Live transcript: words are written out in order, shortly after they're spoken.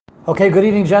Okay, good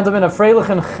evening, gentlemen. A Freilich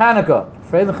and Chanukah.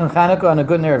 Freilich and Chanukah on a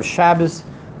good Ner of Shabbos.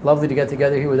 Lovely to get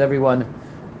together here with everyone.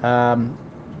 Ner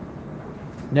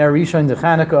Rishon de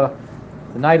Chanukah,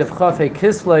 the night of Chafei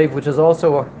Kislev, which is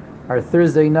also our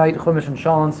Thursday night Chumash and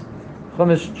Shalom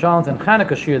and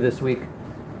Chanukah Shir this week.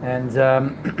 And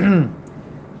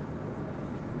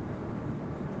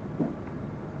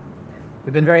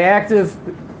we've been very active,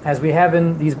 as we have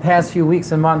in these past few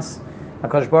weeks and months.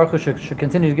 HaKadosh Baruch Hu should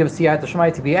continue to give us Siyat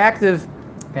Shemai to be active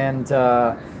and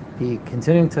be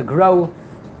continuing to grow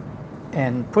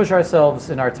and push ourselves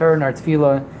in our Torah and our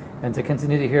Tefillah, and to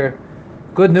continue to hear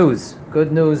good news,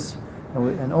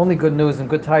 and only good news and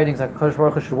good tidings. HaKadosh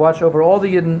Baruch Hu should watch over all the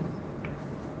Yidden,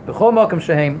 B'chol Malkum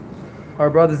Shehem,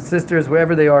 our brothers and sisters,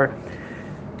 wherever they are,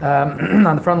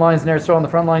 on the front lines in Eretz Yisrael, on the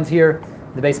front lines here,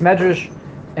 the Beis Medrash,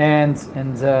 and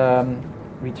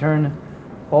return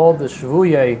all the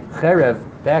Shvuyei Cherev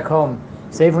back home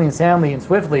safely and soundly and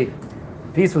swiftly,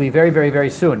 peacefully, very, very, very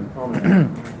soon.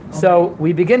 So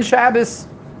we begin Shabbos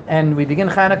and we begin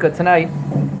Chanukah tonight,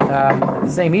 the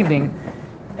same evening,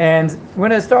 and we're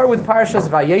going to start with Parshas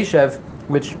Vayeshev,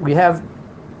 which we have.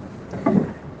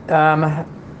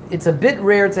 It's a bit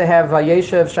rare to have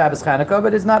Vayeshev Shabbos Chanukah,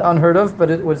 but it's not unheard of.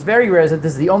 But what's very rare is that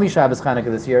this is the only Shabbos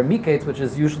Chanukah this year. Miketz, which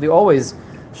is usually always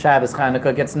Shabbos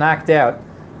Chanukah, gets knocked out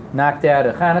at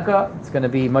Chanukah. It's going to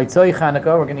be Motzei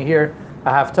Chanukah. We're going to hear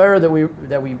a haftarah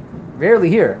that we rarely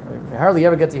hear. We hardly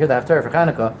ever get to hear the haftarah for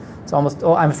Chanukah. It's almost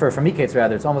for Miketz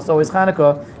rather. It's almost always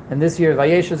Chanukah. And this year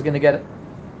Vayeshev is going to get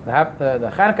the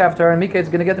Chanukah haftarah, and Miketz is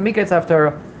going to get the Miketz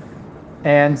haftarah.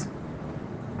 And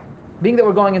being that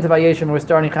we're going into Vayeshev and we're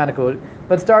starting Chanukah,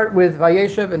 let's start with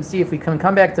Vayeshev and see if we can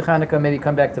come back to Chanukah, maybe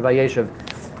come back to Vayeshev.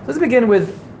 So let's begin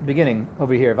with beginning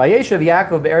over here. Vayeshev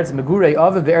Yaakov be'eretz Megurei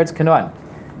Avav be'eretz Canaan.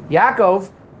 Yaakov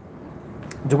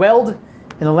dwelled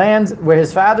in the land where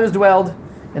his fathers dwelled,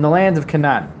 in the land of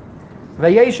Canaan.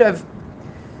 Vayeshev,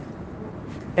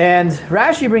 and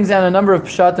Rashi brings down a number of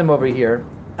pshatim over here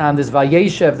on this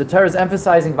Vayeshev. The Torah is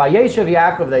emphasizing Vayeshev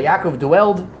Yaakov, that Yaakov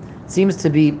dwelled. Seems to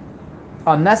be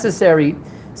unnecessary,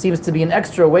 seems to be an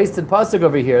extra wasted pasuk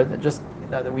over here.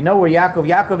 That we know where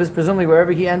Yaakov is presumably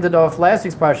wherever he ended off last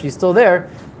week's parsha. He's still there,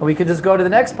 and we could just go to the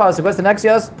next pasuk. What's the next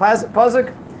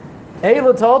pasuk?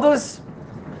 Eila told us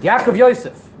Yaakov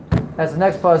Yosef. That's the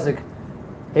next pasuk.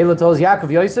 Eila told us Yaakov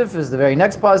Yosef is the very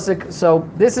next pasuk. So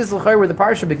this is where the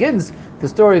parsha begins. The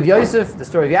story of Yosef, the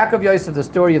story of Yaakov Yosef, the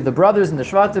story of the brothers and the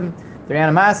Shvatim, their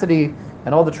animosity,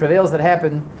 and all the travails that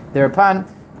happened thereupon.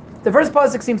 The first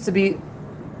pasuk seems to be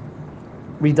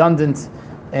redundant,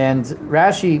 and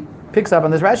Rashi picks up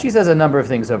on this. Rashi says a number of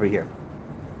things over here.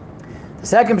 The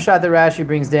second pshat that Rashi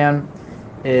brings down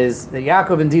is that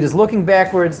Yaakov indeed is looking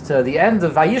backwards to the end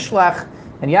of Vayishlach,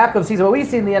 and Yaakov sees what we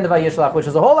see in the end of Vayishlach, which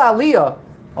is the whole aliyah,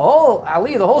 the whole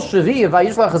shavi of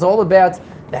Vayishlach is all about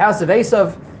the house of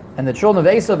Esav and the children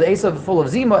of Esav. The Esav full of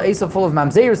Zima, Esav full of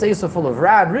Mamzeris, Esav full of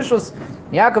Rad, Rishus.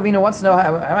 Yaakov, wants to know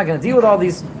how am I going to deal with all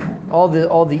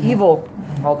the evil,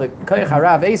 all the Koyach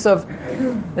Harav Esav.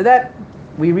 That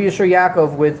we reassure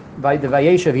Yaakov with by the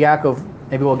Vayeshev Yaakov.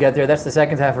 Maybe we'll get there. That's the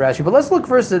second half of Rashi. But let's look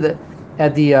first at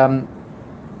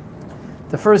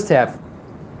the first half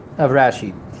of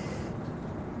Rashi.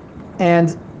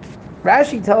 And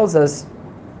Rashi tells us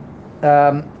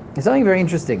something very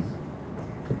interesting.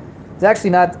 It's actually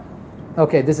not,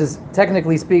 okay, this is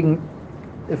technically speaking,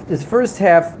 if this first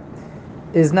half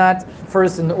is not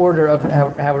first in the order of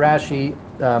how Rashi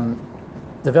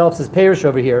develops his parish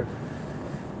over here.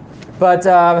 But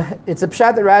it's a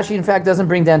pshat that Rashi, in fact, doesn't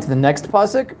bring down to the next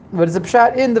pasuk, but it's a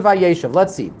pshat in the Vayeshev.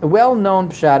 Let's see. A well-known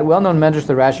pshat, well-known medrash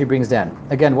that Rashi brings down.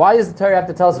 Again, why does the Torah have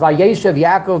to tell us Vayeshev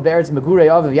Yaakov be'eretz Megurei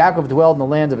Avav? Yaakov dwelled in the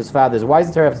land of his fathers. Why does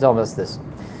the Torah have to tell us this?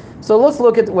 So let's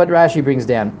look at what Rashi brings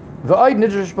down. V'oid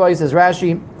nidrash bo, says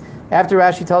Rashi, after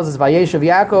Rashi tells us Vayeshev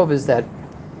Yaakov, is that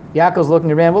Yaakov's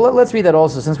looking around. Well, let's read that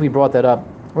also, since we brought that up.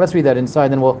 Let's read that inside,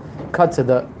 then we'll cut to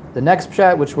the next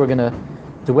pshat, which we're going to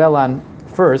dwell on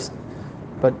first.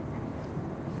 But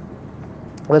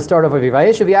let's start off with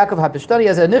Vayeshev Yaakov haPishtani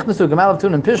as a nichnasu gemal of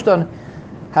tun and Pishton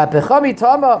haPechami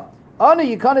Tama Ana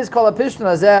Yikanis kol haPishton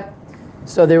azeh.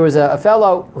 So there was a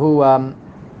fellow who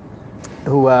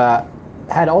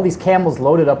had all these camels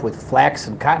loaded up with flax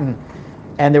and cotton,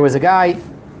 and there was a guy,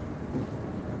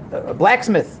 a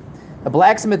blacksmith.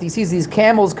 He sees these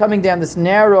camels coming down this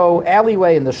narrow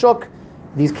alleyway in the shuk.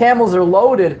 These camels are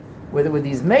loaded with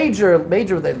these major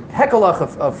hekalach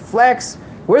of flax.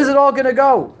 Where's it all going to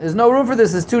go? There's no room for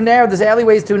this. It's too narrow. This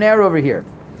alleyway is too narrow over here.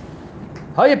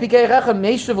 So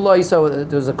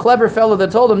there's a clever fellow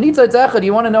that told him, do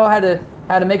you want to know how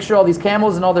to make sure all these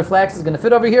camels and all their flax is going to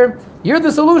fit over here? You're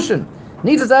the solution.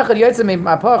 Needs a just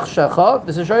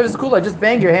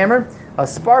bang your hammer, a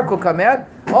spark will come out.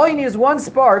 All you need is one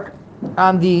spark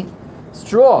on the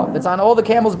straw that's on all the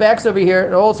camels' backs over here,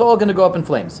 and it's all going to go up in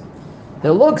flames.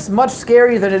 It looks much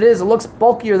scarier than it is. It looks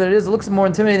bulkier than it is. It looks more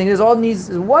intimidating than it is. All it needs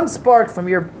is one spark from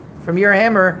your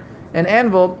hammer and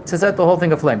anvil to set the whole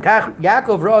thing aflame.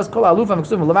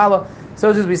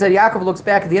 So as we said, Yaakov looks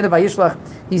back at the end of Vayishlach.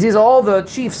 He sees all the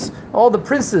chiefs, all the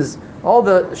princes, all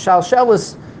the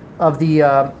shalshelis of the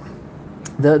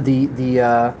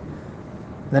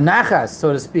nachas,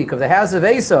 so to speak, of the house of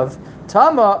Esav.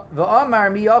 Tama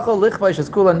v'amar mi yachol lichvaysh es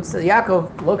kulan.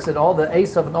 Yaakov looks at all the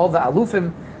Esav and all the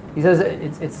alufim. He says,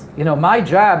 it's my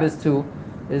job is to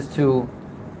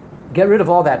get rid of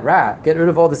all that ra, get rid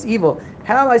of all this evil.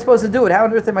 How am I supposed to do it? How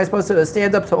on earth am I supposed to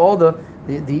stand up to all the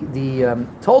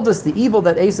told us the evil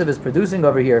that Esav is producing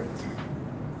over here?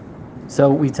 So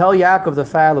we tell Yaakov the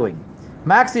following.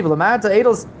 Maxi v'lamata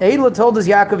Edel told us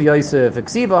Yaakov Yosef.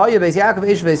 Ksiva hoya beis Yaakov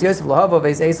ish beis Yosef lahava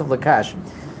beis Esav lakash.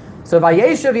 So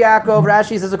Vayeshev Yaakov,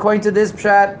 Rashi says according to this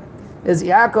pshat, is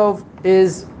Yaakov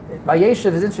is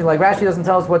Vayeshev is interesting. Like Rashi doesn't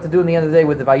tell us what to do in the end of the day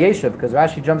with the Vayeshev, because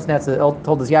Rashi jumps now to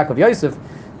told us Yaakov Yosef,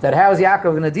 that how is Yaakov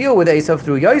going to deal with Esav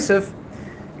through Yosef?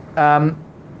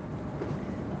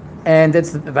 And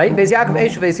it's Beis Yaakov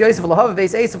Esav Beis Yosef Lahav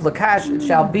Beis Esav Lakash. It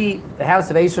shall be the house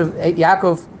of Esav.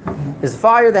 Yaakov is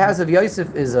fire. The house of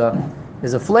Yosef is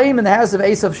a flame, and the house of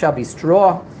Esav shall be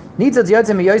straw. Nitzad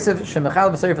Yotzim Yosef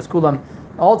Shemechal B'Seifas Kulam.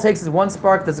 All it takes is one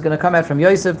spark that's going to come out from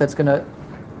Yosef that's going to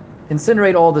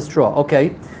incinerate all the straw.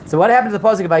 Okay. So what happened to the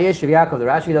pasuk of Vayeshev Yaakov? The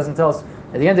Rashi doesn't tell us.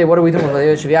 At the end of the day, what are we doing with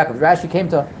Vayeshev Yaakov? Rashi came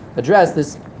to address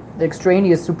this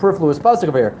extraneous, superfluous pasuk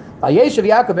over here. Vayeshev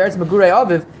Yaakov Eretz Megurei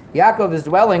Aviv. Yaakov is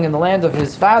dwelling in the land of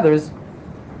his fathers.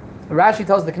 Rashi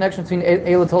tells the connection between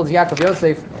Eila told Yaakov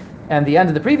Yosef and the end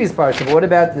of the previous parsha. But what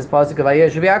about this pasuk of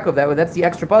Vayeshev Yaakov? That's the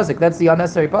extra pasuk. That's the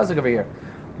unnecessary pasuk over here.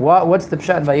 What's the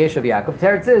pshat in Vayeshev Yaakov?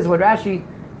 Teretz is what Rashi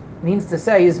means to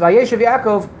say is Vayeshev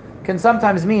Yaakov can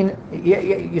sometimes mean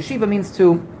yeshiva means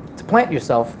to plant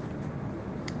yourself,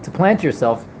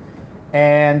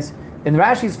 and in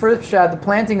Rashi's first pshat, the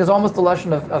planting is almost the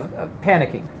lashon of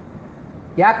panicking.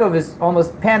 Yaakov is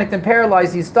almost panicked and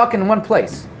paralyzed. He's stuck in one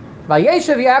place.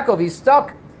 Vayeshev Yaakov, he's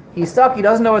stuck. He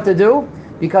doesn't know what to do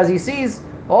because he sees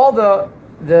all the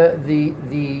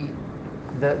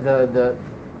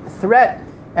threat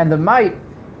and the might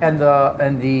and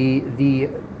the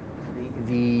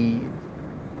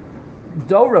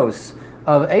doros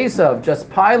of Esav just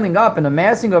piling up and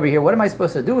amassing over here. What am I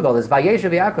supposed to do with all this?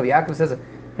 Vayeshev Yaakov. Yaakov says,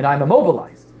 I'm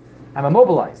immobilized.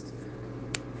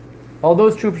 All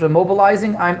those troops are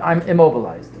mobilizing. I'm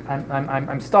immobilized.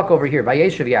 I'm stuck over here.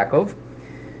 Vayeshev Yaakov,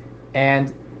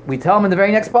 and we tell him in the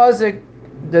very next pasuk,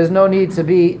 there's no need to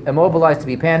be immobilized, to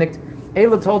be panicked.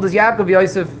 Eila told us Yaakov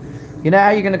Yosef, you know how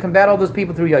you're going to combat all those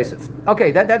people through Yosef.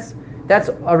 Okay, that's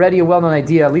already a well-known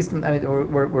idea. At least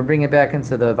we're bringing it back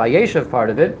into the Vayeshev part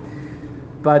of it.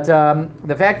 But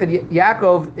the fact that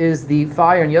Yaakov is the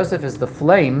fire and Yosef is the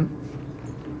flame,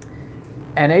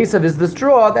 and Esav is the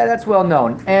straw, that's well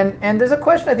known. And there's a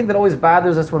question I think that always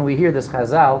bothers us when we hear this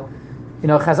Chazal.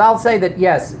 Chazal say that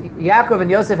yes, Yaakov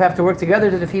and Yosef have to work together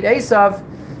to defeat Esav,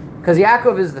 because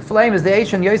Yaakov is the flame, is the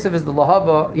Eish, and Yosef is the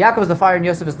Lahava. Yaakov is the fire and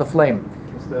Yosef is the flame.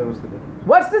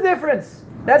 What's the difference?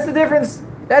 That's the difference.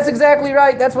 That's exactly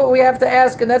right. That's what we have to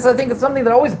ask, and I think it's something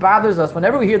that always bothers us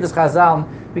whenever we hear this Chazal.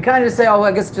 We kind of just say, oh,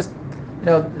 I guess just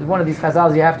one of these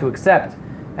Chazals you have to accept.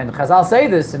 And Chazal say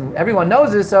this, and everyone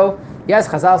knows this. So yes,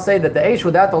 Chazal say that the Eish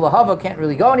without the Lahava can't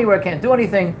really go anywhere, can't do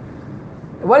anything.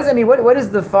 What does that mean? What is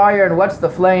the fire and what's the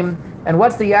flame and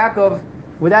what's the Yaakov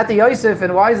without the Yosef?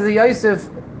 And why is the Yosef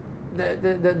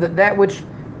that which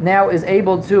now is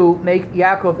able to make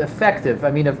Yaakov effective?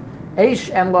 I mean, if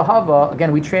Eish and Lahava,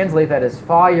 again, we translate that as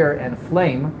fire and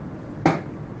flame.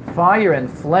 Fire and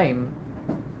flame.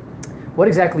 What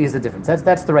exactly is the difference?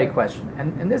 That's the right question.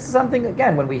 And this is something,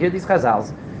 again, when we hear these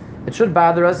Chazals, it should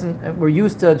bother us, and we're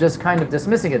used to just kind of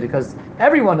dismissing it because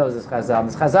everyone knows this Chazal.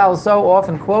 This Chazal is so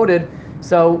often quoted,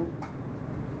 so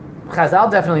Chazal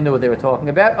definitely knew what they were talking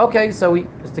about. Okay, so we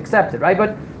just accept it, right?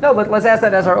 But no, let's ask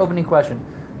that as our opening question.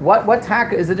 What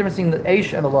taka is the difference between the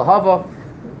Eish and the Lahava?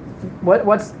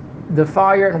 What's the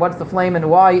fire and what's the flame, and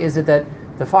why is it that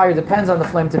the fire depends on the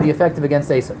flame to be effective against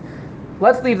Esav?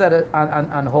 Let's leave that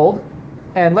on hold,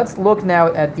 and let's look now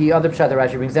at the other pshat that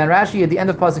Rashi brings down. Rashi at the end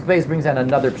of pasuk Beis brings down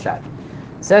another pshat.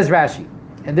 Says Rashi,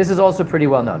 and this is also pretty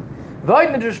well known.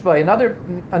 Another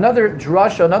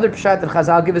drush, another pshat that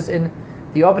Chazal give us in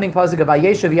the opening pasuk of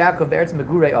Vayeshev Yaakov Eretz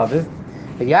Megurei Aviv.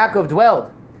 That Yaakov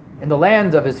dwelled in the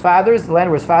land of his fathers, the land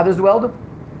where his fathers dwelled.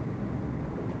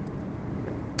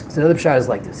 So another pshat is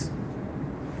like this.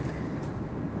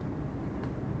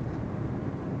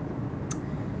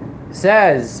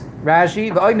 Says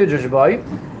Rashi,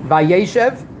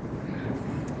 Vayeshev,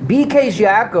 Bikesh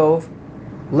Yaakov,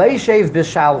 Leishev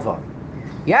Bishalva.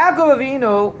 Yaakov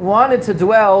Avinu wanted to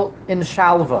dwell in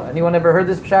Shalva. Anyone ever heard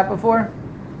this pshat before?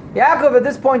 Yaakov at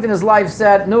this point in his life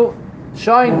said, "No,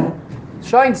 shine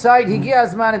sight.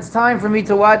 Higias man, it's time for me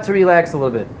to what? To relax a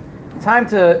little bit. Time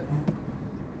to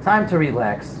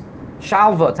relax.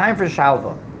 Shalva. Time for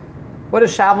Shalva. What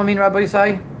does Shalva mean, Rabbi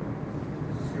Yisai?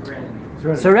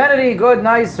 Serenity. Good,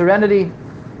 nice serenity.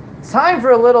 Time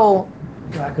for a little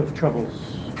lack of troubles.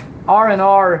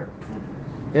 R&R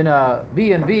in a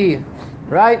B&B,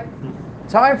 right?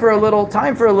 Time for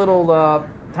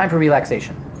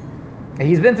relaxation. And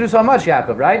he's been through so much,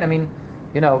 Yaakov, right? I mean,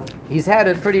 he's had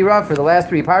it pretty rough for the last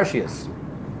 3 parshias.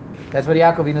 That's what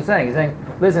Yaakov is saying. He's saying,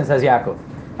 listen, says Yaakov,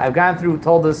 I've gone through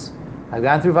Vayetze, I've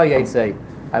gone through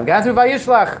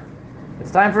Vayishlach.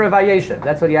 It's time for a Vayeshev.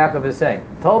 That's what Yaakov is saying.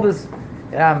 Told us,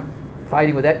 I'm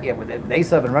fighting with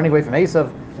Esav and running away from Esav.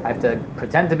 I have to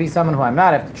pretend to be someone who I'm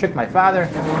not. I have to trick my father.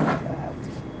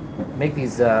 Make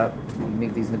these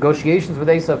negotiations with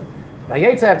Esav.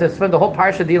 Vayetze, I have to spend the whole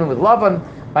parsha dealing with Lavan.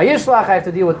 Vayishlach, I have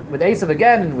to deal with Esav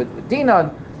again, with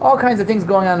Dinah, all kinds of things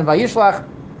going on in Vayishlach.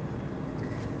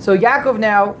 So Yaakov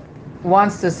now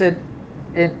wants to sit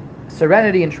in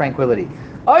serenity and tranquility.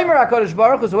 Omer HaKadosh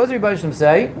Baruch Hu, so what does Rebbe Shem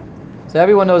say? So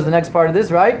everyone knows the next part of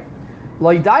this, right?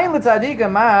 Lo ydayin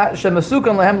l'tzadikim ma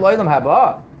shemasukan lehem lo'olam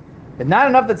haba. It's not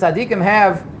enough that tzadikim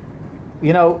have,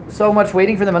 so much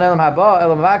waiting for them in olam haba.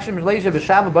 Elam v'akshim leisha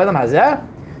b'shalva b'olam hazeh.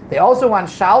 They also want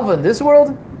shalva in this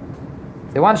world.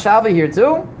 They want shalva here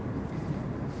too.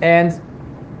 And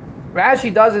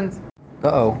Rashi doesn't.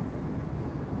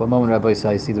 One moment, Rabbi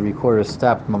Yisai, I see the recorder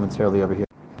stopped momentarily over here.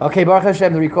 Okay, Baruch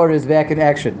Hashem, the recorder is back in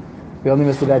action. We only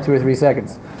missed about 2 or 3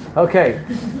 seconds. Okay,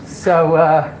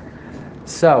 so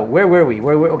where were we?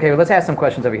 Okay, let's ask some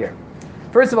questions over here.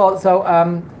 First of all, was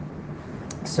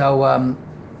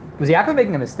Yaakov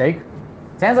making a mistake?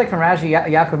 It sounds like from Rashi,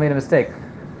 Yaakov made a mistake.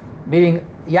 Meaning,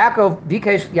 Yaakov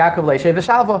leishev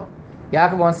v'shalva.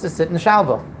 Yaakov wants to sit in the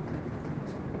shalva.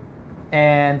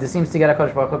 And this seems to get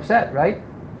HaKadosh Baruch Hu upset, right?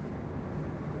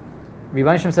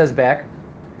 Rebbe Shem says back,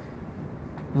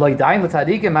 you want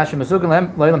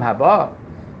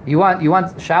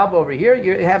shalva over here,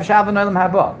 you have shalva in olam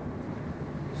haba.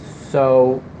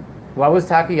 So what was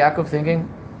Taki Yaakov thinking?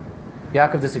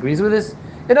 Yaakov disagrees with this?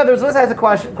 In other words, let's ask the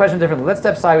question differently. Let's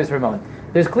step sideways for a moment.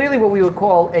 There's clearly what we would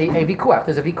call a vikuach.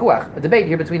 There's a vikuach, a debate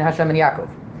here between Hashem and Yaakov.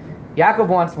 Yaakov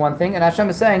wants one thing, and Hashem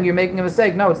is saying, you're making a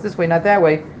mistake. No, it's this way, not that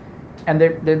way. And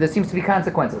there seems to be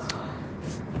consequences.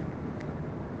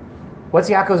 What's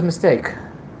Yaakov's mistake?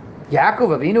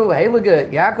 Yaakov Avinu,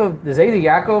 Yaakov, the Zaydi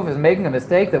Yaakov is making a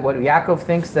mistake, that what Yaakov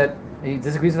thinks, that he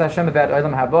disagrees with Hashem about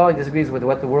Olam Haba, he disagrees with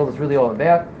what the world is really all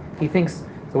about. He thinks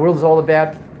the world is all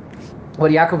about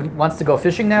what Yaakov wants to go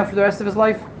fishing now for the rest of his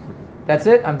life. That's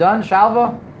it, I'm done,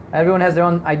 Shalva. Everyone has their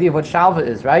own idea of what Shalva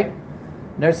is, right?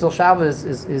 Nersel Shalva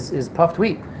is puffed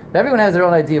wheat. Everyone has their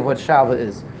own idea of what Shalva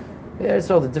is. There's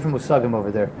all the different musagim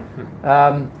over there.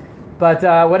 But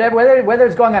whether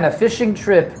it's going on a fishing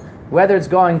trip, whether it's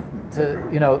going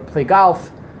to play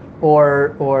golf,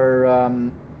 or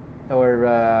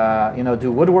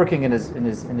do woodworking in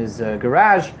his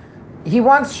garage, he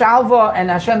wants shalva, and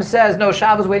Hashem says, no,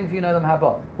 shalva's waiting for you in Olam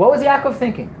Haba. What was Yaakov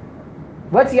thinking?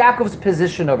 What's Yaakov's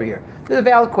position over here? This is a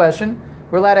valid question.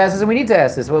 We're allowed to ask this, and we need to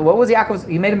ask this. What was Yaakov's?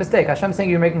 He made a mistake. Hashem saying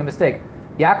you're making a mistake.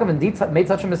 Yaakov indeed made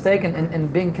such a mistake,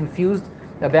 and being confused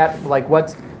about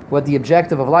what the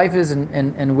objective of life is,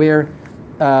 and where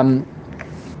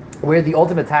the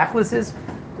ultimate tachlis is.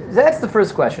 That's the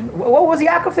first question. What was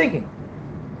Yaakov thinking?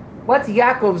 What's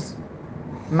Yaakov's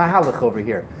mahalach over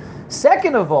here?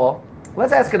 Second of all,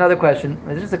 let's ask another question.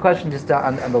 This is a question just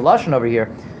on the lashon over here.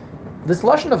 This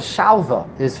lashon of shalva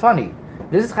is funny.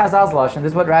 This is Chazal's lashon.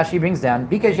 This is what Rashi brings down.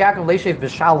 Bikesh Yaakov leishev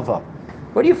v'shalva.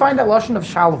 Where do you find that lashon of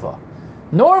shalva?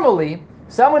 Normally,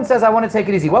 someone says, "I want to take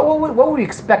it easy." What would we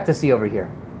expect to see over here?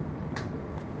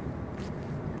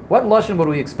 What lashon would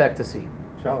we expect to see?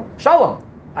 Shalom. Shalom.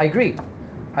 I agree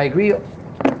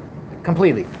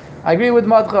completely. I agree with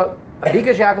Madcha.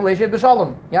 Bikesh Yaakov leishev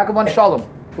v'shalom. Yaakov wants shalom.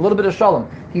 A little bit of shalom.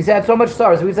 He's had so much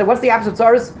sorrow. So we said, what's the opposite of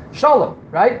tzaras? Shalom,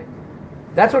 right?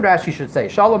 That's what Rashi should say.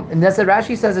 Shalom. And that's what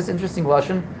Rashi says this interesting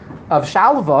lashon of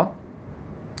shalva,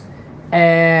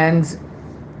 and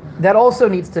that also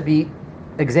needs to be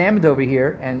examined over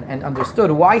here and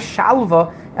understood. Why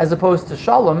shalva as opposed to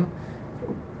shalom?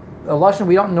 A lashon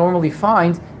we don't normally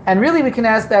find. And really we can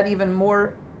ask that even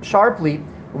more sharply.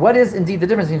 What is indeed the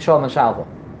difference between shalom and shalva?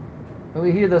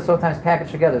 We hear those sometimes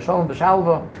packaged together. Shalom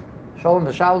v'shalva, shalom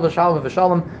v'shalva, shalva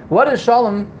v'shalom. What is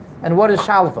shalom and what is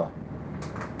shalva?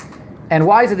 And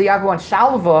why is it that Yaakov wants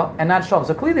shalva and not shalom?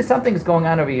 So clearly something is going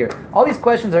on over here. All these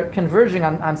questions are converging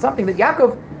on something that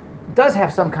Yaakov does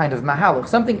have some kind of mahalach.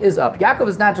 Something is up. Yaakov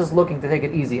is not just looking to take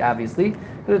it easy, obviously.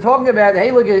 They're talking about,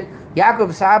 hey, look at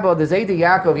Yaakov Saba, the Zayda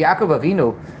Yaakov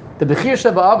Avinu, the Bechir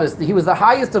Sheba Avos. He was the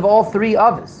highest of all three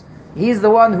Avos. He's the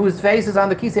one whose face is on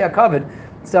the Kisei HaKavod.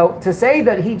 So to say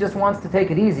that he just wants to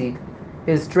take it easy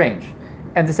is strange.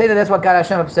 And to say that that's what got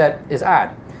Hashem upset is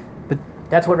odd. But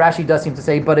that's what Rashi does seem to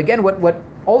say. But again, what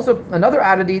also another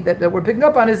oddity that we're picking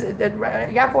up on is that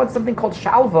Yaakov wants something called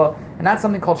shalva and not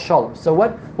something called shalom. So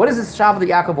what is this shalva that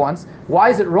Yaakov wants? Why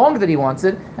is it wrong that he wants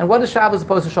it? And what is shalva as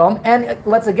opposed to shalom? And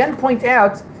let's again point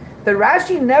out that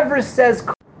Rashi never says...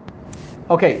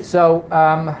 Okay, so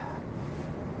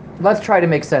let's try to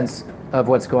make sense of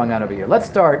what's going on over here. Let's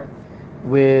start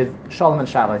with shalom and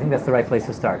shalva. I think that's the right place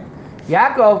to start.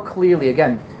 Yaakov clearly,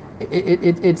 again,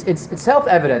 it's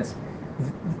self-evident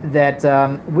that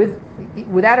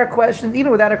without our questions,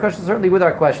 even without our questions, certainly with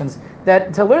our questions,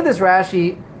 that to learn this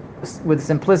Rashi with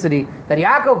simplicity, that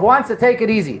Yaakov wants to take it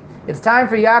easy. It's time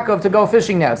for Yaakov to go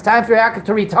fishing now. It's time for Yaakov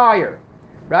to retire,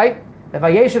 right? If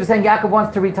Vayeshev is saying Yaakov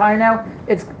wants to retire now,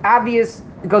 it's obvious,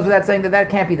 it goes without saying that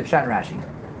can't be the Pshat in Rashi.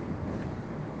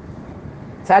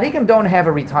 Tzaddikim don't have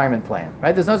a retirement plan,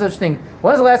 right? There's no such thing.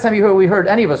 When was the last time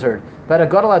any of us heard about a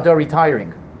Gadol Ador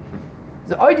retiring?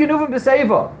 Right?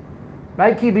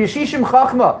 Ki b'yeshishim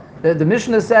chachma. The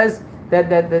Mishnah says that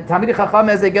the Talmidei Chacham,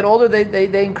 as they get older,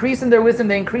 they increase in their wisdom,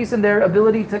 they increase in their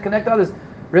ability to connect others.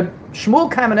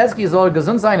 Shmuel Kamenetsky is all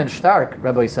gesund sein and stark,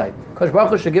 Rabbi Yisai. Kosh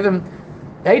Baruch Hu should give him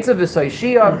Eitzav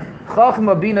v'Soishia,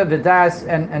 Chachma, Bina, V'das,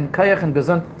 and Kayach and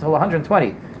gesund till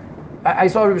 120. I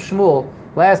saw Rabbi Shmuel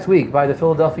last week by the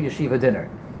Philadelphia Yeshiva dinner.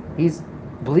 He's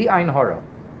Bli Ein Hara.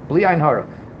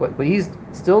 What he's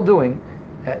still doing,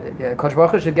 Kosh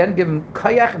Baruch Hu should again give him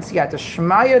Kayach and Siyat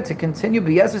Shmaya to continue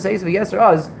B'Yeser Seis B'Yeser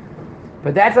Oz.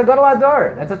 But that's a Gadol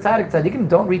Ador. That's a tzaddik. Tzaddikim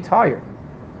don't retire.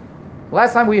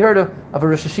 Last time we heard of a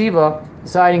Rosh Yeshiva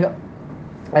deciding,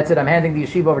 that's it, I'm handing the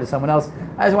yeshiva over to someone else.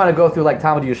 I just want to go through like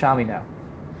Talmud Yerushalmi now.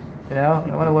 You know,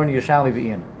 I want to learn Yerushalmi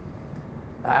B'Ian.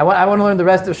 I want to learn the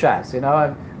rest of Shas. You know,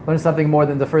 I learn something more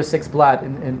than the first 6 blot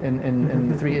in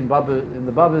the three in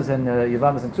the Babas and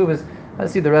Yavamas and Ksuvas.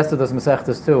 Let's see the rest of those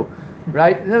Masechtas too,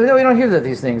 right? No, we don't hear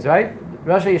these things, right?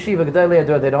 Rosh Yeshiva Gedolei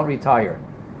Ador, they don't retire.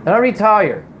 They don't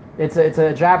retire. It's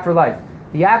a job for life.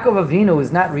 The Yaakov Avinu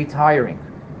is not retiring.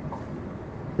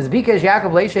 This Bikesh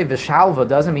Yaakov Leishev V'Shalva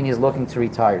doesn't mean he's looking to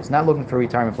retire. He's not looking for a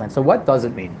retirement plan. So what does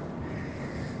it mean?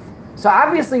 So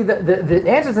obviously the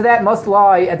answer to that must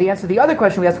lie at the answer to the other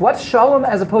question we asked, what's Shalom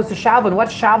as opposed to Shalva, and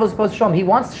what's Shalva as opposed to Shalom? He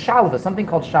wants Shalva, something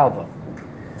called Shalva.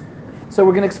 So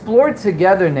we're going to explore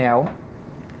together now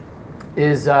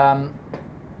is,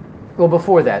 well,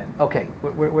 before that, okay,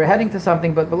 we're heading to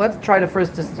something, but let's try to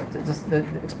first just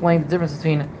explain the difference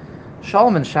between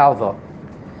Shalom and Shalva.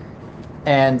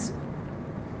 And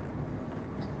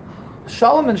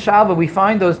Shalom and Shalva, we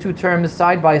find those two terms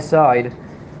side by side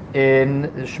in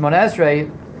Shmona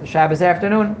Esrei, Shabbos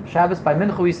afternoon, Shabbos by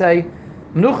Mincha, we say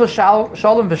Menucha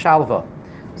Shalom v'Shalva.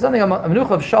 Something a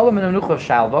Menucha of Shalom and a Menucha of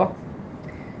Shalva.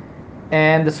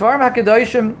 And the Svarim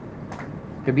HaKadoshim,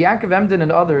 Rabbi Yankov Emden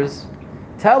and others,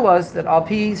 tell us that Al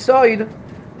Pi Soid,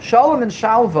 Shalom and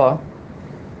Shalva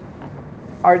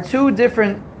are two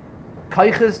different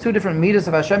kaiches, two different midas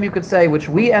of Hashem, you could say, which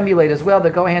we emulate as well,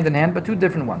 that go hand in hand, but two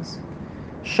different ones.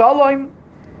 Shalom,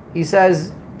 he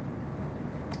says,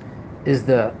 is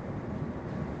the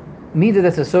midah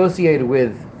that's associated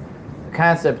with the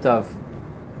concept of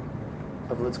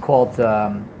let's call it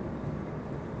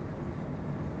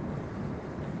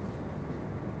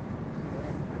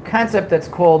concept that's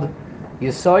called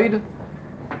Yesoid,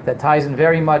 that ties in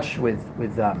very much with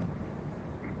the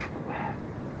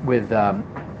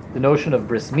notion of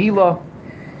bris milah,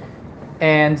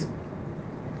 and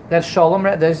that's shalom.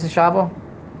 There's the shalva,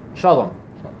 shalom,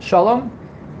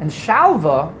 and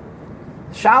shalva.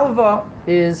 Shalva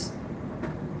is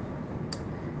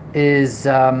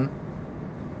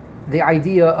the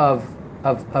idea of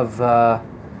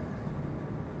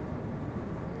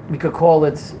we could call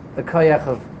it the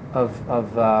koyach of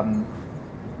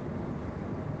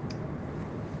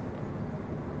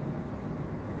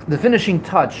the finishing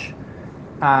touch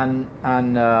on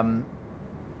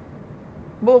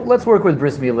well, let's work with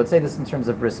bris milah. Let's say this in terms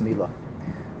of bris milah.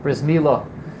 Bris milah.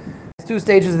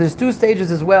 There's two stages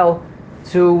as well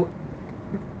to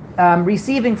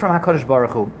receiving from HaKadosh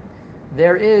Baruch Hu.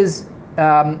 There is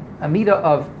a midah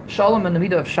of shalom and a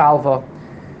midah of shalva.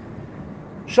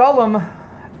 Shalom,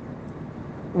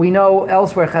 we know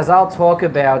elsewhere Chazal talk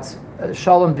about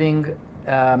shalom being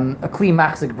a kli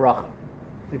machzik bracha.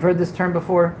 We've heard this term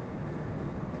before.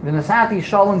 V'nasati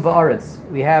shalom ba'aretz.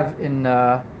 We have in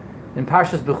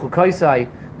Parshas B'chukoisai,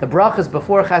 the brachas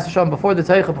before Chas Hashem, before the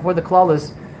Teicha, before the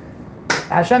Klalis.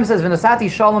 Hashem says, "V'nasati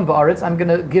shalom ba'aretz." I'm going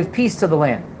to give peace to the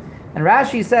land. And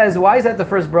Rashi says, why is that the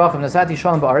first bracha? V'nasati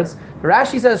shalom ba'aretz.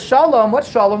 Rashi says, shalom. What's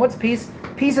shalom? What's peace?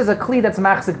 Peace is a kli that's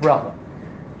machzik bracha.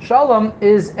 Shalom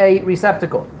is a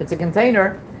receptacle. It's a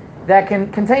container that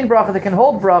can contain bracha, that can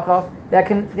hold bracha, that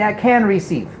can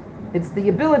receive. It's the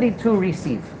ability to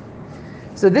receive.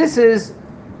 So this is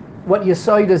what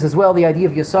Yesoid is as well, the idea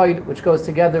of Yesoid, which goes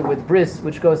together with Bris,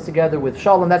 which goes together with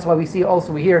Shalom. That's why we see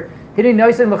also here, Hidin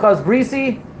Noisin L'chaz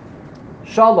Brisi,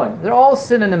 Shalom. They're all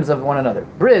synonyms of one another.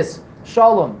 Bris,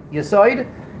 Shalom, Yesoid,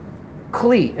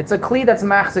 Kli. It's a Kli that's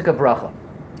machzik a bracha.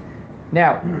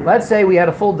 Now, let's say we had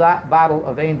a full bottle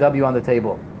of A&W on the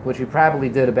table, which we probably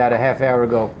did about a half hour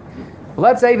ago.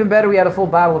 Let's say even better, we had a full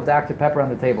bottle of Dr. Pepper on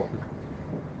the table.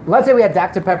 Let's say we had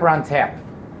Dr. Pepper on tap.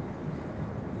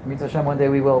 Mitzvah Hashem, one day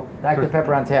we will. Dr.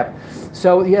 Pepper on tap.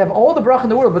 So you have all the bracha in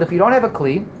the world, but if you don't have a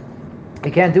kli,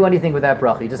 you can't do anything with that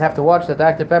bracha. You just have to watch the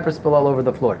Dr. Pepper spill all over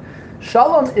the floor.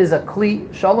 Shalom is a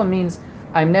kli. Shalom means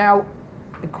I'm now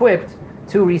equipped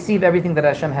to receive everything that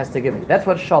Hashem has to give me. That's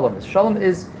what shalom is. Shalom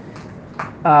is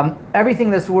everything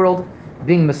in this world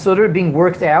being mesudar, being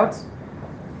worked out.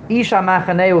 Isha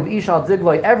machaneu, isha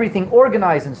digloi, everything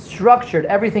organized and structured,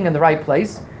 everything in the right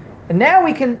place. And now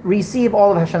we can receive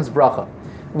all of Hashem's bracha.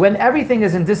 When everything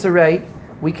is in disarray,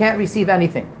 we can't receive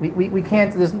anything. We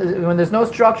can't, when there's no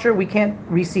structure, we can't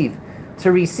receive.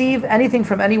 To receive anything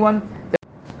from anyone,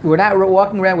 we're not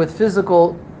walking around with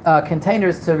physical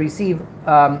containers to receive,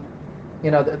 the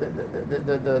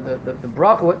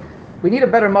bracha. We need a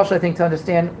better mashal, I think, to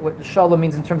understand what shalom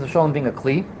means in terms of shalom being a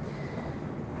kli.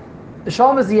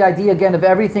 Shalom is the idea, again, of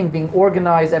everything being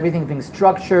organized, everything being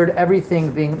structured,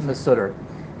 everything being mesudar.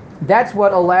 That's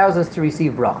what allows us to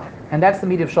receive bracha. And that's the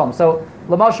meaning of shalom. So,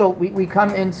 lamashal, we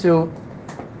come into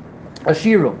a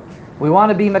shirum. We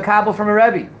want to be makabel from a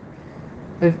rebbe.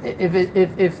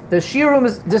 If the shirum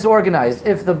is disorganized,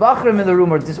 if the bachrim in the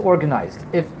room are disorganized,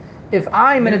 if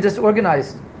I'm in a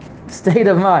disorganized state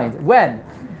of mind, when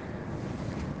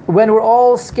we're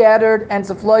all scattered and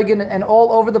tzafloigen and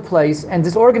all over the place and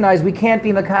disorganized, we can't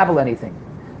be makabel anything.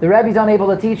 The Rebbe's unable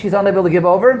to teach, he's unable to give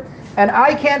over, and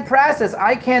I can't process,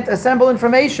 I can't assemble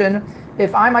information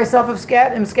if I myself am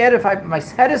scattered, if my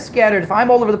head is scattered, if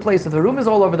I'm all over the place, if the room is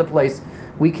all over the place,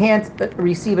 we can't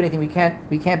receive anything, we can't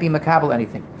be makabel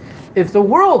anything. If the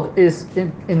world is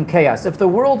in chaos, if the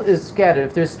world is scattered,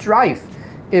 if there's strife,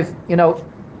 if,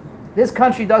 this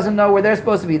country doesn't know where they're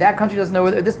supposed to be, that country doesn't know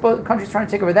where this country's trying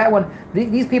to take over that one,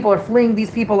 these people are fleeing, these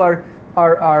people are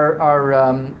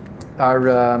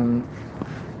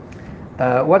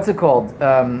what's it called?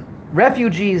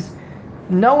 Refugees.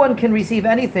 No one can receive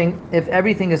anything if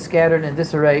everything is scattered in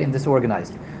disarray and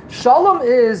disorganized. Shalom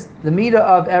is the midah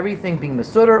of everything being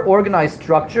mesudar, organized,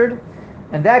 structured,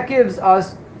 and that gives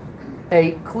us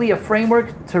a clear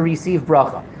framework to receive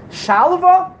bracha.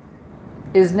 Shalva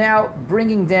is now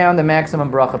bringing down the maximum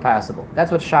bracha possible.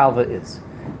 That's what shalva is.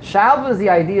 Shalva is the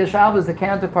idea, shalva is the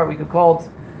counterpart, we could call it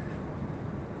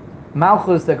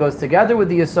malchus that goes together with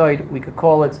the yesod, we could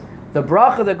call it the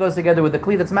bracha that goes together with the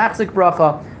kli that's machzik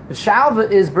bracha. The shalva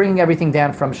is bringing everything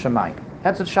down from Shemayim.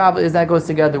 That's what shalva is, that goes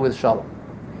together with shalom.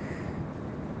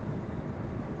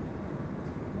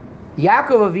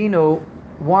 Yaakov Avinu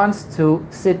wants to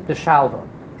sit the shalva.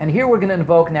 And here we're going to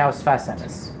invoke now Sfas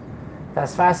Emes.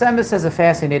 Sfas Emes has a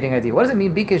fascinating idea. What does it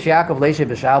mean, Bikesh Yaakov Leishe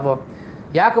B'Shalva?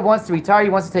 Yaakov wants to retire, he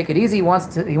wants to take it easy, he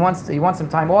wants some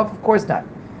time off? Of course not.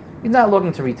 He's not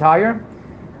looking to retire,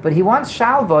 but he wants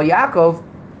shalva, Yaakov,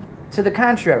 to the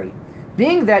contrary.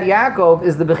 Being that Yaakov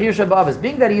is the Bechir Shabbavis,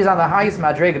 being that he is on the highest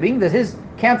Madrega, being that his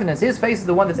countenance, his face is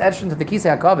the one that's etched into the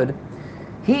Kisei HaKavod,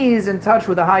 he is in touch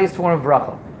with the highest form of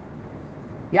bracha.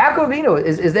 Yaakov Avinu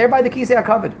is there by the Kisei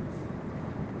HaKavod.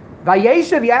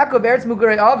 Vayeshev Yaakov Eretz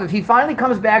Mugarei Aviv, he finally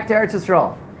comes back to Eretz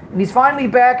Yisrael. And he's finally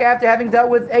back after having dealt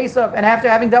with Esav, and after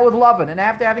having dealt with Lavan, and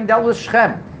after having dealt with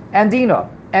Shechem, and Dinah,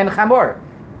 and Chamor.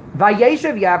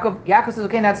 Vayeshev Yaakov says,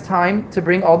 okay, now it's time to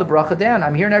bring all the bracha down.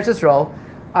 I'm here in Eretz Yisrael.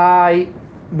 I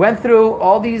went through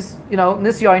all these,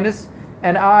 nisyonis,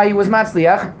 and I was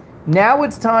matzliach. Now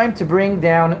it's time to bring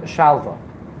down shalva.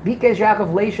 Bikesh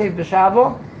Yaakov leishev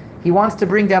b'shalva. He wants to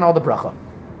bring down all the bracha.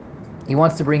 He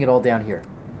wants to bring it all down here.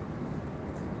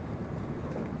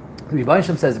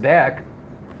 Vayeshev says back,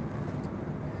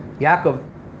 Yaakov,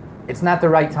 it's not the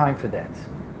right time for that.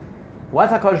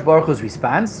 What's HaKadosh Baruch Hu's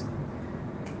response?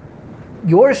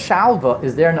 Your shalva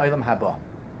is there in Olam Haba.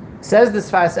 Says the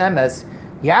Sfas Emes,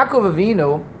 Yaakov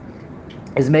Avinu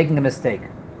is making a mistake.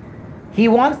 He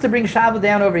wants to bring Shalva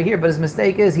down over here, but his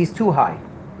mistake is he's too high.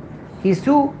 He's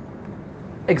too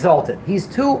exalted. He's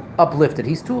too uplifted.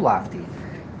 He's too lofty.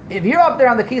 If you're up there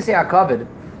on the Kisei HaKavod,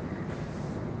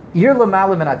 you're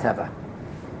L'mala min HaTeva.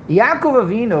 Yaakov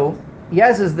Avinu,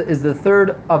 yes, is the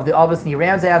third of the Avos, and he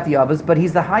rounds out the Avos, but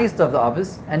he's the highest of the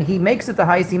Avos, and he makes it the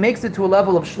highest. He makes it to a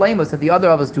level of Shleimus that the other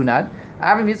Avos do not.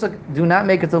 Avram Yitzchak do not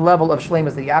make it to the level of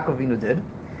Shleimus that Yaakov Avinu did.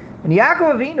 And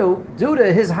Yaakov Avinu, due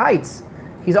to his heights,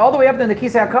 he's all the way up there in the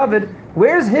Kisei HaKavod.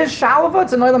 Where's his Shalva?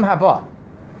 It's an Olam Haba.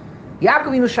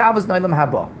 Yaakov Avinu's Shalva is an Olam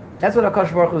Haba. That's what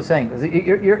HaKadosh Baruch Hu is saying.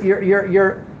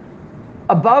 You're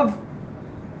above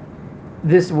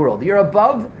this world. You're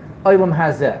above Olam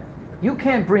Hazeh. You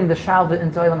can't bring the Shalva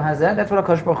into Olam Hazeh. That's what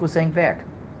HaKadosh Baruch Hu is saying back.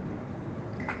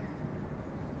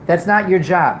 That's not your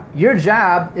job. Your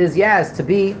job is, yes, to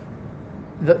be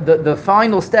the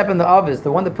final step in the Avos,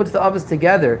 the one that puts the Avos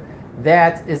together,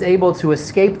 that is able to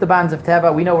escape the bonds of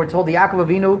Teva. We know we're told the Yaakov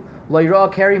Avinu, Lo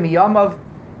yirah keri miyamav,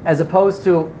 as opposed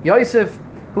to Yosef,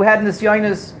 who had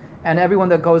Nisyonis, and everyone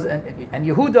that goes, and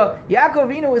Yehuda. Yaakov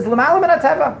Avinu is L'mala min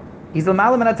HaTeva. He's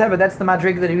L'mala min HaTeva. That's the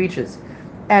madrig that he reaches.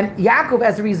 And Yaakov,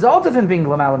 as a result of him being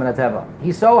L'mala min HaTeva,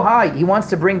 he's so high, he wants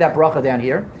to bring that bracha down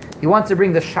here. He wants to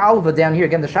bring the Shalva down here.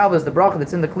 Again, the Shalva is the bracha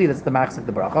that's in the Kli, that's the machzik,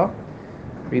 the bracha.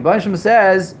 Vayeshev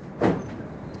says,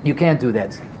 you can't do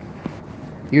that.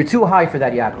 You're too high for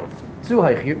that, Yaakov. Too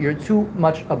high. You're too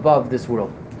much above this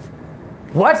world.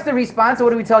 What's the response? So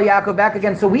what do we tell Yaakov back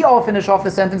again? So we all finish off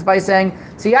the sentence by saying,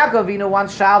 to Yaakov,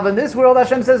 wants Shalva in this world.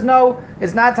 Hashem says, no,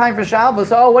 it's not time for Shalva.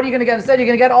 So what are you going to get instead? You're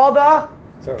going to get all the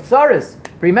Saras.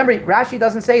 Remember, Rashi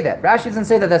doesn't say that. Rashi doesn't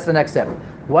say that that's the next step.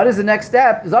 What is the next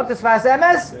step? Zoktas Fas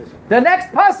Emes? The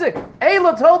next pasuk.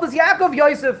 Eila told us Yaakov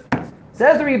Yosef.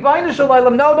 Says the Rebbeinu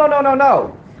Shalom,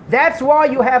 no. That's why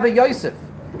you have a Yosef.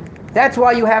 That's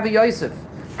why you have a Yosef.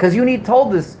 Because you need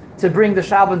told this to bring the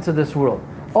Shalom into this world.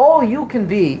 All you can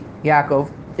be,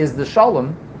 Yaakov, is the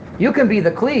Shalom. You can be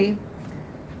the Kli,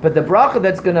 but the bracha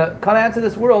that's going to come out into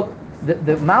this world,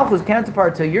 the Malchus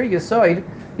counterpart to your Yesoid,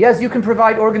 yes, you can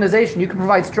provide organization, you can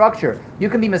provide structure, you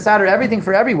can be Masader, everything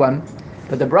for everyone,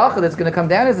 but the bracha that's going to come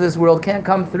down into this world can't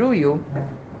come through you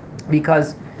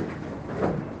because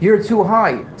you're too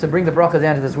high to bring the bracha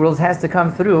down to this world. It has to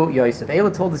come through Yosef.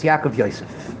 Eila told us Yaakov Yosef.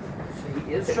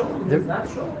 He is Shalom, he's not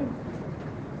Shalom.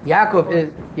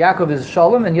 Yaakov is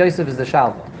Shalom and Yosef is the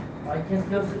Shalva. Why can't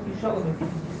Yosef be Shalom if he's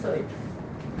Yisrael?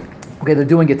 Okay, they're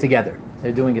doing it together. It's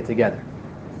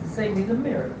the same in the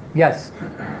mirror. Yes.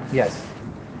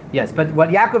 But what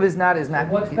Yaakov is not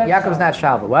Yaakov is not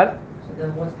Shalva. What? So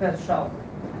then what's past Shalom?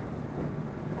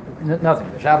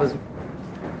 Nothing. The Shalva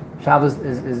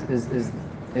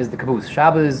is the caboose.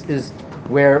 Shalva is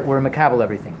where we're makabel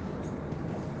everything.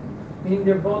 Meaning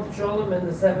they're both Shalom and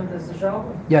the seventh is the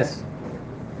Shalom? Yes.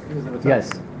 Yes.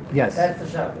 That's the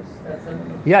Shabbos. That's the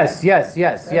Yes. That's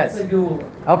the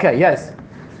Geula. Okay, yes.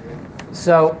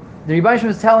 So the Rebbeinu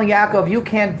is telling Yaakov, you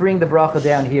can't bring the bracha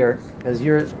down here because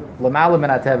you're L'mala min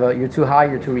HaTeva, you're too high,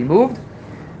 you're too removed.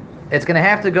 It's going to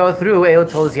have to go through Eila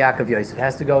told Yaakov Yosef. It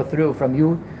has to go through from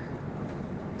you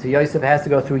to Yosef. It has to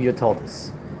go through your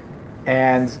toldus.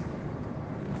 And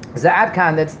Za'ad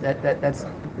Khan, that's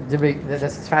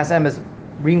Fasem is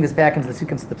bringing this back into the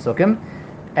sequence of the Psukim.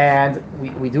 And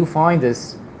we do find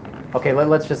this. Okay,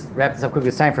 let's just wrap this up quickly.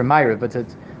 It's time for Myra, but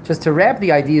to wrap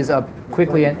the ideas up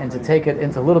quickly and to take it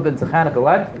into a little bit into Chanukah.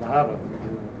 What?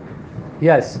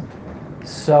 Yes.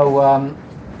 So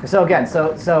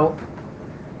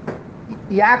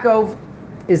Yaakov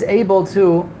is able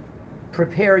to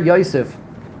prepare Yosef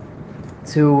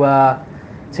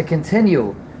to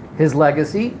continue his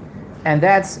legacy, and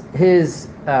that's his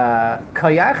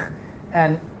koyach.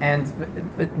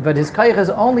 But his koyach is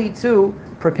only to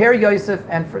prepare Yosef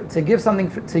and to give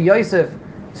something to Yosef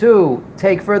to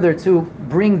take further, to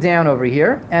bring down over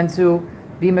here, and to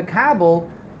be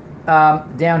makabel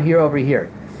down here over here.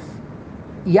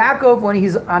 Yaakov, when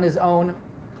he's on his own,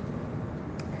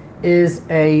 is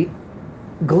a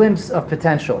glimpse of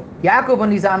potential. Yaakov,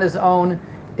 when he's on his own,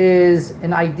 is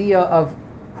an idea of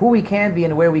who we can be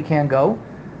and where we can go.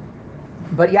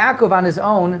 But Yaakov on his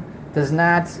own does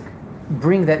not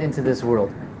bring that into this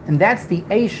world. And that's the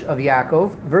Eish of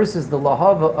Yaakov versus the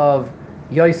Lahava of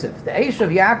Yosef. The Eish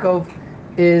of Yaakov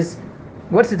is,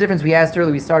 what's the difference? We asked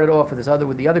earlier, we started off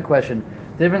with the other question.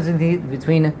 The difference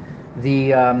between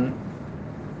the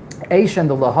Eish and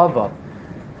the Lahava.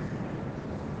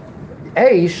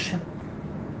 Eish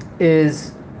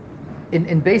is,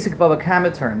 in basic Bava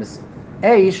Kama terms,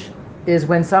 Eish is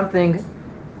when something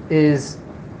is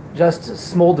just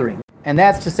smoldering. And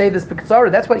that's, to say this B'Ktsara,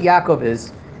 that's what Yaakov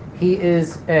is. He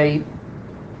is a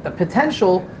a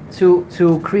potential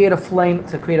to create a flame,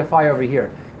 to create a fire over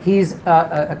here. He's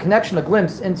a connection, a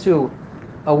glimpse into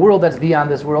a world that's beyond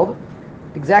this world,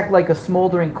 exactly like a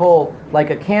smoldering coal, like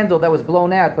a candle that was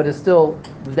blown out, but is still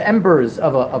the embers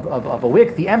of a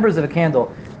wick, the embers of a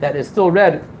candle that is still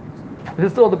red.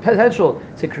 There's still the potential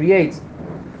to create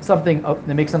something,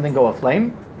 to make something go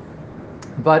aflame.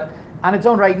 But on its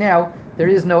own right now, there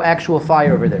is no actual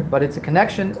fire over there. But it's a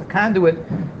connection, a conduit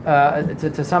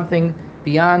to something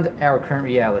beyond our current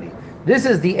reality. This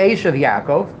is the Eish of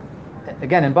Yaakov.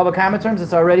 Again, in Baba Kama terms,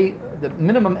 it's already, the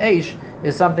minimum Eish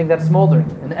is something that's smoldering.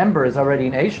 An ember is already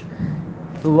an Eish.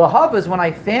 The Lahav is when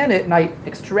I fan it and I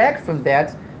extract from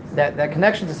that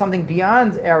connection to something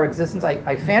beyond our existence.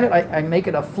 I fan it, I make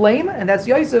it a flame, and that's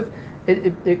Yosef.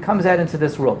 It comes out into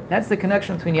this world. That's the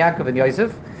connection between Yaakov and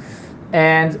Yosef.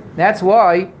 And that's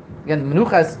why, again,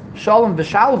 Menuchas Shalom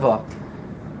v'Shalva,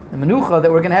 the Menucha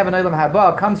that we're going to have in Olam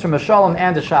Haba comes from a Shalom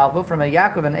and a Shalva, from a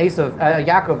Yaakov and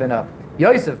Yaakov and a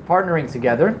Yosef partnering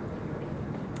together.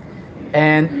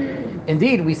 And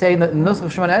indeed, we say in the Nusach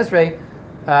of Shemona Esrei,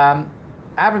 Avram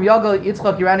Yagal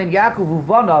Yitzchak Yiranin Yaakov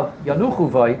Uvanav Yanuchu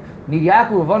Vay, need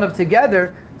Yaakov Uvanav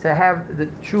together to have the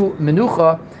true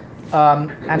Menucha.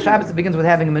 And Shabbos begins with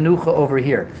having a Menucha over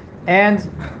here. And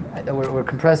we're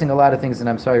compressing a lot of things, and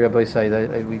I'm sorry, Rabbi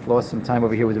Said, we've lost some time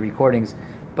over here with the recordings.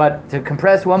 But to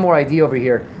compress one more idea over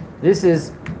here, this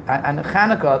is, on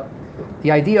Chanukah, the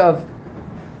idea of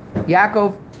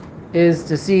Yaakov is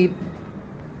to see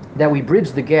that we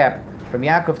bridge the gap from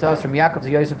Yaakov to us, from Yaakov to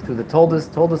Yosef, through the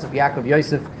Toldos of Yaakov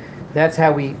Yosef. That's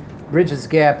how we bridge this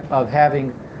gap of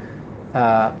having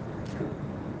a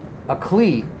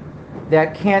Kli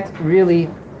that can't really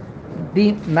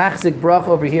be machzik brach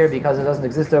over here because it doesn't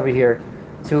exist over here,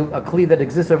 to a Kli that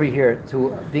exists over here,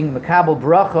 to being makabel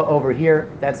bracha over here.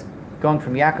 That's going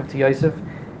from Yaakov to Yosef.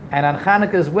 And on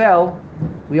Chanukah as well,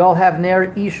 we all have Ner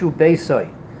Ishu Beisoy.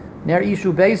 Ner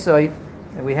Ishu Beisoy,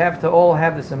 and we have to all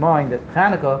have this in mind, that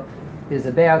Chanukah is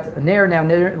about Ner. Now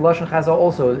Ner Lashon Chazal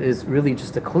also is really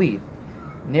just a Kli.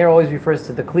 Ner always refers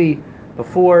to the Kli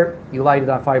before you light it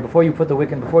on fire, before you put the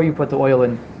wick in, before you put the oil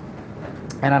in.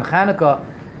 And on Chanukah,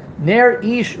 Ner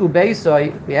Ish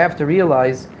Ubeisoi, we have to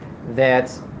realize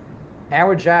that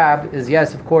our job is,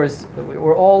 yes, of course,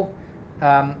 we're all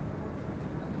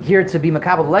here to be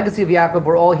Makabel, the legacy of Yaakov.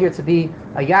 We're all here to be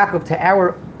a Yaakov to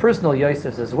our personal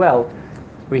Yosefs as well.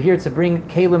 We're here to bring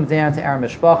Kalim down to our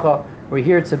Mishpacha. We're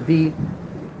here to be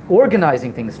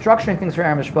organizing things, structuring things for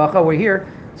our Mishpacha. We're here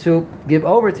to give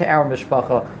over to our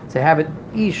Mishpacha, to have it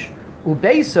Ish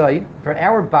Ubeisoi, for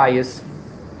our bias,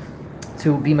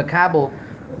 to be Makabel,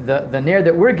 the Ner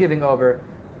that we're giving over,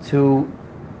 to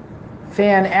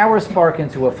fan our spark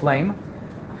into a flame,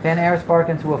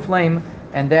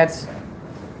 and that's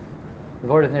the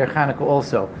word of Ner Chanukah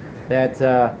also. That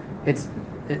it's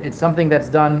something that's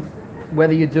done,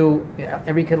 whether you do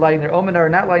every kid lighting their own menorah or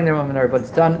not lighting their own menorah, but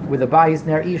it's done with a bias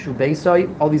Ner Ishu Beisoi.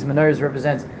 All these menorahs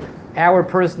represent our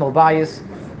personal bias,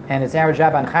 and it's our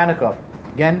job on Chanukah,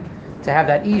 again, to have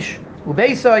that Ish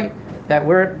Ubeisoi, that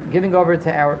we're giving over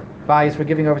to our bias, we're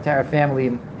giving over to our family,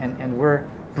 and we're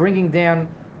bringing down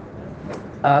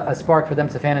a spark for them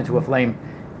to fan into a flame.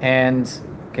 And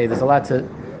okay, there's a lot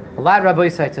Rabbi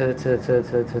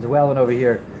Yisai to dwell on over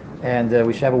here, and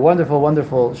we should have a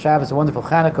wonderful Shabbos, a wonderful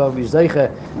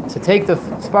Chanukah, to take the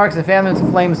sparks and fan them into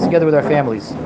flames together with our families.